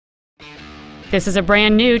This is a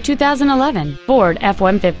brand new 2011 Ford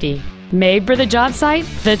F-150, made for the job site,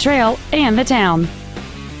 the trail, and the town.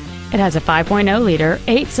 It has a 5.0-liter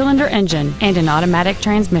 8-cylinder engine and an automatic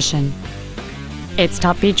transmission. Its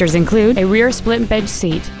top features include a rear split bench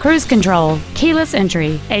seat, cruise control, keyless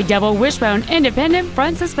entry, a double wishbone independent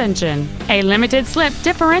front suspension, a limited slip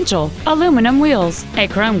differential, aluminum wheels, a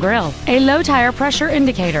chrome grille, a low tire pressure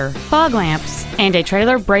indicator, fog lamps, and a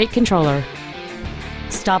trailer brake controller.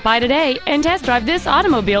 Stop by today and test drive this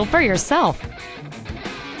automobile for yourself.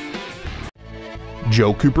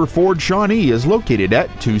 Joe Cooper Ford Shawnee is located at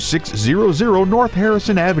 2600 North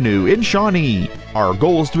Harrison Avenue in Shawnee. Our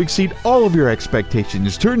goal is to exceed all of your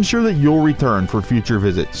expectations to ensure that you'll return for future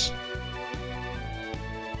visits.